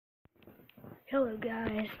Hello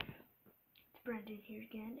guys, it's Brendan here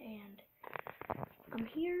again, and I'm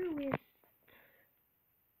here with,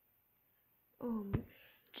 I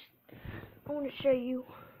want to show you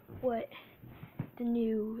what the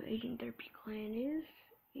new Agent Derpy clan is.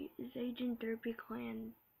 Is Agent Derpy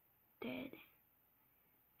clan dead?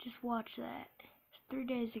 Just watch that. It's 3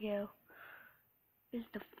 days ago. It's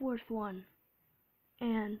the 4th one,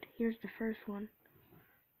 and here's the first one.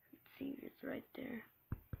 Let's see, it's right there.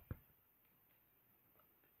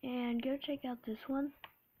 And go check out this one.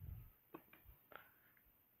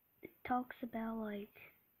 It talks about like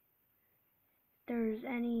if there's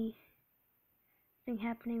anything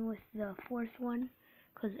happening with the 4th one,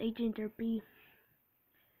 because Agent Derpy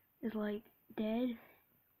is like dead,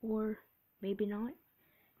 or maybe not.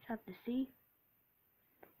 Just have to see.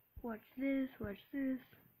 Watch this, watch this.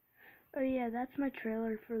 Oh yeah, that's my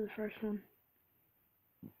trailer for the first one.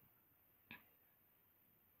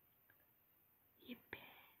 Yep.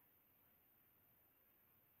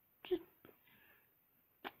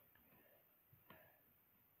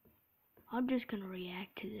 I'm just gonna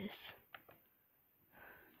react to this.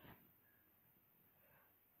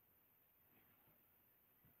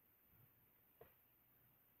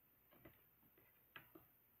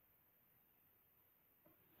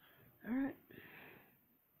 Alright.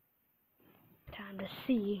 Time to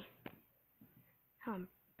see how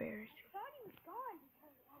embarrassing. I thought he was gone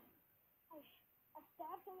because I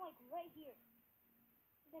stabbed him like right here.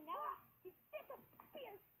 And then now he's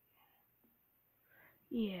disappeared.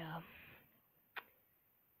 Yeah.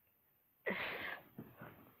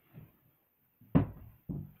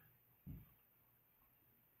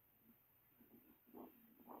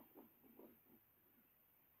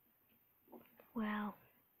 Wow.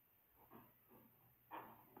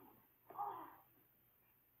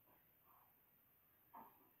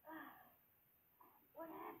 What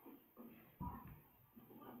happened?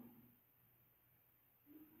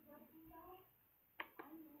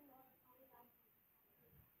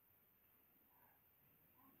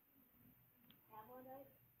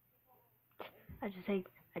 I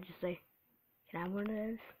just say, can I have one of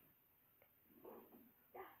those?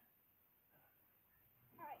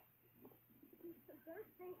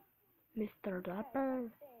 Mr.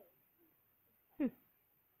 Derpy.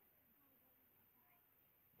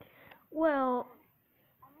 Well,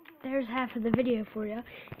 there's half of the video for you,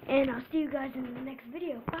 and I'll see you guys in the next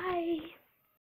video. Bye!